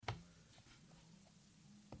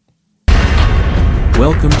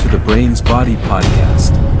Welcome to the Brains Body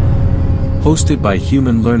Podcast. Hosted by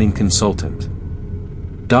human learning consultant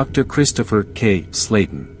Dr. Christopher K.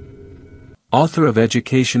 Slayton. Author of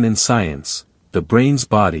Education in Science, The Brain's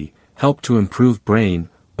Body, Help to Improve Brain,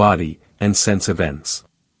 Body, and Sense Events.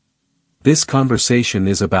 This conversation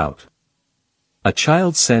is about a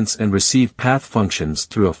child's sense and receive path functions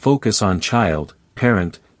through a focus on child,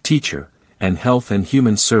 parent, teacher, and health and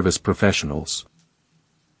human service professionals.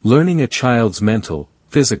 Learning a child's mental,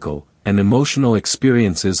 physical, and emotional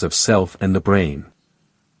experiences of self and the brain.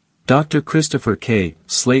 Dr. Christopher K.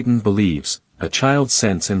 Slayton believes, a child's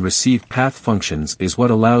sense and receive path functions is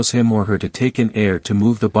what allows him or her to take in air to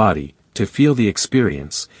move the body, to feel the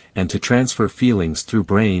experience, and to transfer feelings through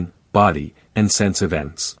brain, body, and sense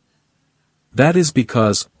events. That is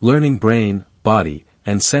because, learning brain, body,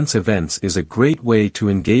 and sense events is a great way to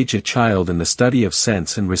engage a child in the study of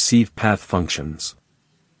sense and receive path functions.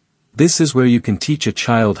 This is where you can teach a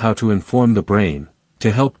child how to inform the brain, to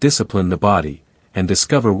help discipline the body, and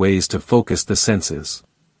discover ways to focus the senses.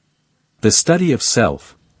 The study of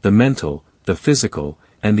self, the mental, the physical,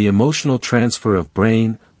 and the emotional transfer of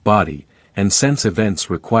brain, body, and sense events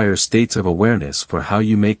require states of awareness for how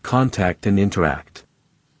you make contact and interact.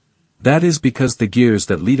 That is because the gears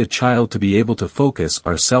that lead a child to be able to focus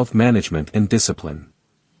are self-management and discipline.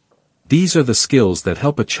 These are the skills that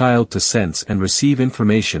help a child to sense and receive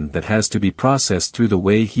information that has to be processed through the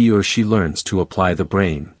way he or she learns to apply the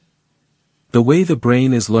brain. The way the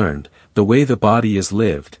brain is learned, the way the body is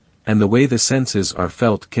lived, and the way the senses are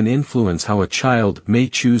felt can influence how a child may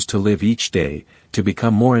choose to live each day, to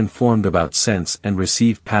become more informed about sense and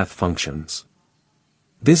receive path functions.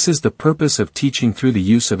 This is the purpose of teaching through the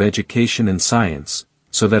use of education and science,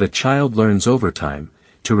 so that a child learns over time,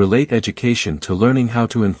 to relate education to learning how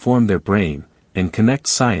to inform their brain, and connect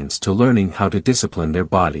science to learning how to discipline their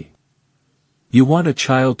body. You want a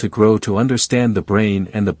child to grow to understand the brain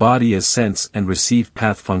and the body as sense and receive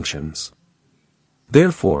path functions.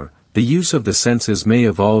 Therefore, the use of the senses may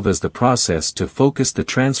evolve as the process to focus the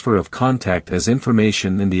transfer of contact as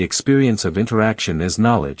information and the experience of interaction as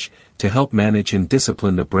knowledge, to help manage and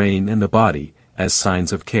discipline the brain and the body, as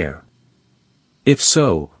signs of care. If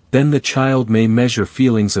so, then the child may measure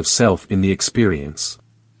feelings of self in the experience.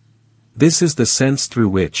 This is the sense through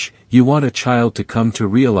which you want a child to come to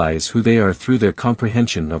realize who they are through their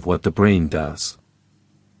comprehension of what the brain does.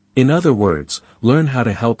 In other words, learn how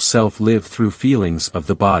to help self live through feelings of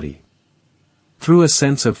the body. Through a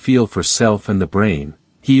sense of feel for self and the brain,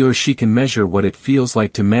 he or she can measure what it feels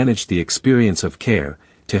like to manage the experience of care,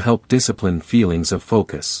 to help discipline feelings of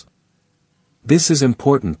focus. This is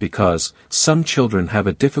important because some children have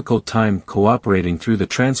a difficult time cooperating through the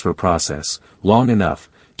transfer process long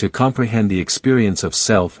enough to comprehend the experience of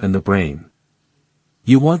self and the brain.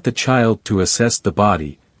 You want the child to assess the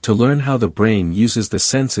body, to learn how the brain uses the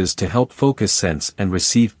senses to help focus sense and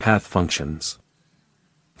receive path functions.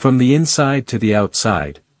 From the inside to the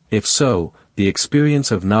outside, if so, the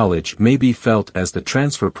experience of knowledge may be felt as the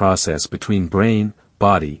transfer process between brain,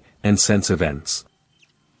 body, and sense events.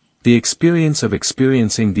 The experience of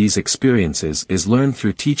experiencing these experiences is learned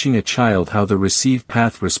through teaching a child how the receive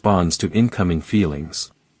path responds to incoming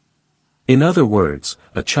feelings. In other words,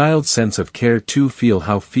 a child's sense of care to feel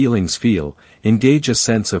how feelings feel, engage a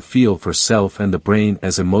sense of feel for self and the brain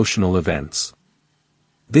as emotional events.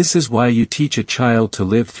 This is why you teach a child to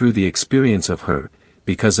live through the experience of hurt,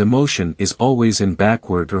 because emotion is always in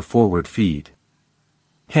backward or forward feed.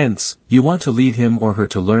 Hence, you want to lead him or her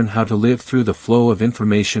to learn how to live through the flow of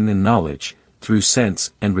information and knowledge, through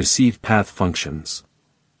sense and receive path functions.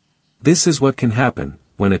 This is what can happen,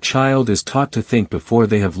 when a child is taught to think before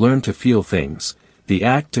they have learned to feel things, the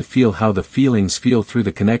act to feel how the feelings feel through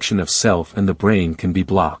the connection of self and the brain can be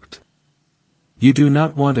blocked. You do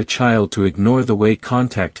not want a child to ignore the way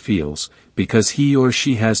contact feels, because he or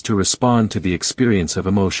she has to respond to the experience of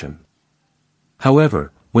emotion.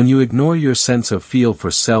 However, when you ignore your sense of feel for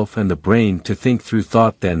self and the brain to think through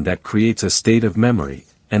thought, then that creates a state of memory,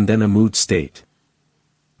 and then a mood state.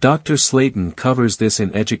 Dr. Slayton covers this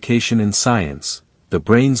in Education in Science, The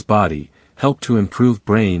Brain's Body, Help to Improve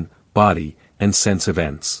Brain, Body, and Sense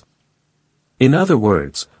Events. In other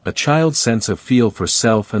words, a child's sense of feel for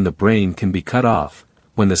self and the brain can be cut off,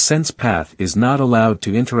 when the sense path is not allowed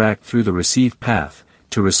to interact through the receive path,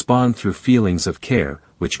 to respond through feelings of care,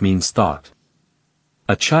 which means thought.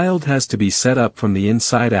 A child has to be set up from the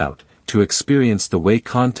inside out, to experience the way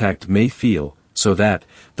contact may feel, so that,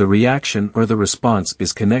 the reaction or the response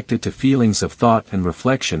is connected to feelings of thought and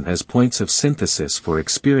reflection as points of synthesis for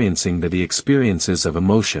experiencing the experiences of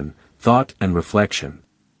emotion, thought and reflection.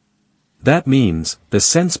 That means, the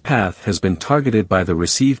sense path has been targeted by the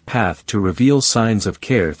receive path to reveal signs of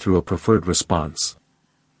care through a preferred response.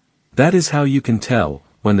 That is how you can tell,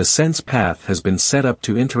 when the sense path has been set up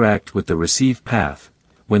to interact with the receive path,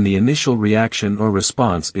 when the initial reaction or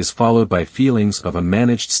response is followed by feelings of a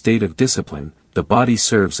managed state of discipline, the body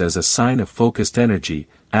serves as a sign of focused energy,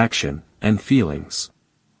 action, and feelings.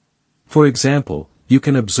 For example, you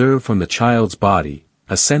can observe from the child's body,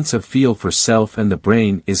 a sense of feel for self and the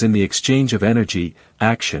brain is in the exchange of energy,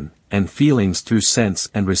 action, and feelings through sense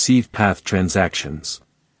and receive path transactions.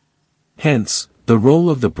 Hence, the role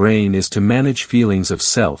of the brain is to manage feelings of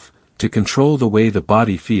self, to control the way the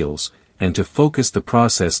body feels, and to focus the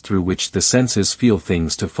process through which the senses feel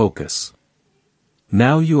things to focus.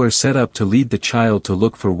 Now you are set up to lead the child to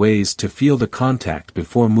look for ways to feel the contact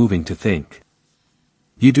before moving to think.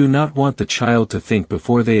 You do not want the child to think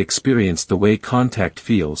before they experience the way contact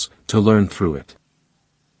feels, to learn through it.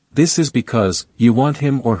 This is because, you want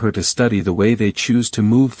him or her to study the way they choose to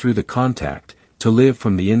move through the contact, to live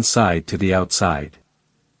from the inside to the outside.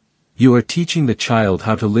 You are teaching the child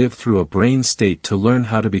how to live through a brain state to learn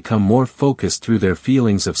how to become more focused through their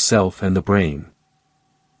feelings of self and the brain.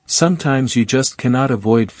 Sometimes you just cannot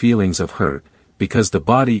avoid feelings of hurt, because the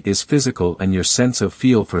body is physical and your sense of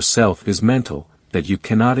feel for self is mental, that you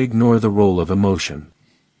cannot ignore the role of emotion.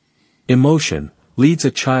 Emotion leads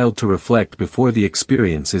a child to reflect before the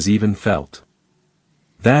experience is even felt.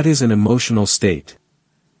 That is an emotional state.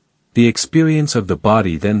 The experience of the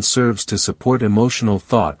body then serves to support emotional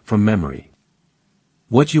thought from memory.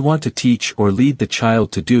 What you want to teach or lead the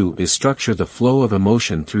child to do is structure the flow of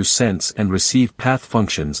emotion through sense and receive path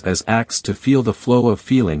functions as acts to feel the flow of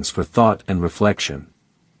feelings for thought and reflection.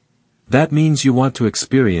 That means you want to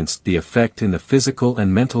experience the effect in the physical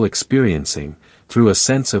and mental experiencing, through a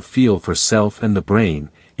sense of feel for self and the brain,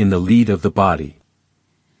 in the lead of the body.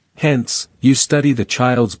 Hence, you study the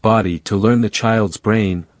child's body to learn the child's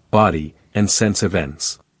brain, body, and sense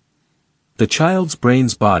events. The child's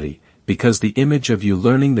brain's body, because the image of you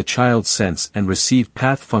learning the child's sense and receive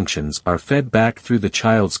path functions are fed back through the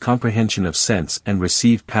child's comprehension of sense and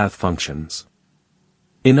receive path functions.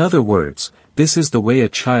 In other words, this is the way a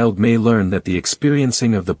child may learn that the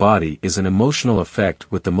experiencing of the body is an emotional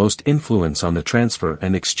effect with the most influence on the transfer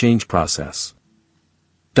and exchange process.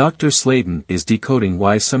 Dr. Slayton is decoding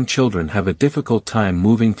why some children have a difficult time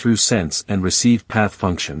moving through sense and receive path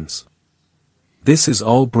functions. This is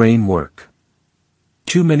all brain work.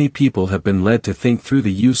 Too many people have been led to think through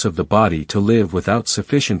the use of the body to live without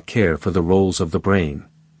sufficient care for the roles of the brain.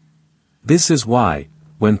 This is why,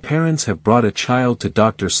 when parents have brought a child to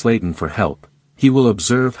Dr. Slayton for help, he will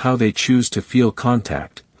observe how they choose to feel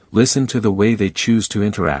contact, listen to the way they choose to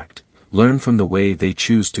interact, learn from the way they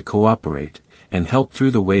choose to cooperate, and help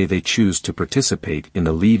through the way they choose to participate in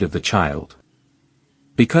the lead of the child.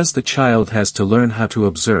 Because the child has to learn how to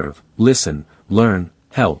observe, listen, learn,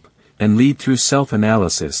 help, and lead through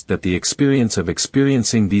self-analysis, that the experience of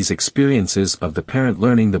experiencing these experiences of the parent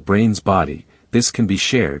learning the brain's body, this can be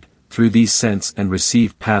shared, through these sense and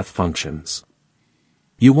receive path functions.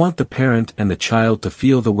 You want the parent and the child to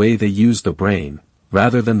feel the way they use the brain,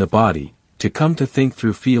 rather than the body, to come to think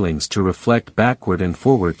through feelings to reflect backward and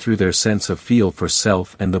forward through their sense of feel for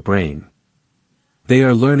self and the brain. They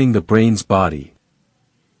are learning the brain's body.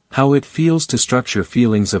 How it feels to structure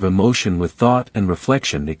feelings of emotion with thought and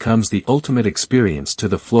reflection becomes the ultimate experience to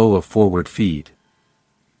the flow of forward feed.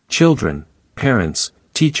 Children, parents,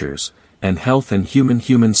 teachers, and health and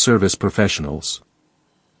human service professionals.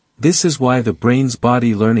 This is why the brain's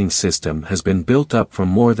body learning system has been built up from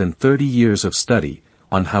more than 30 years of study,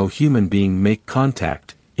 on how human beings make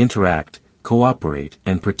contact, interact, cooperate,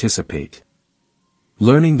 and participate.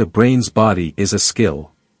 Learning the brain's body is a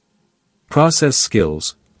skill. Process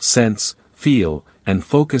skills, sense, feel, and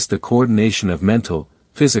focus the coordination of mental,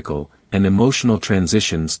 physical, and emotional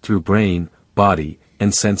transitions through brain, body,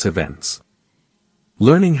 and sense events.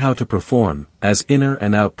 Learning how to perform, as inner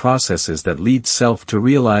and out processes that lead self to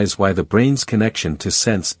realize why the brain's connection to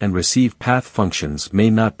sense and receive path functions may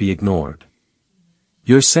not be ignored.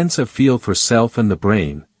 Your sense of feel for self and the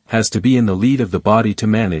brain, has to be in the lead of the body to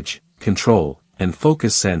manage, control, and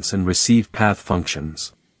focus sense and receive path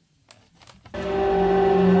functions.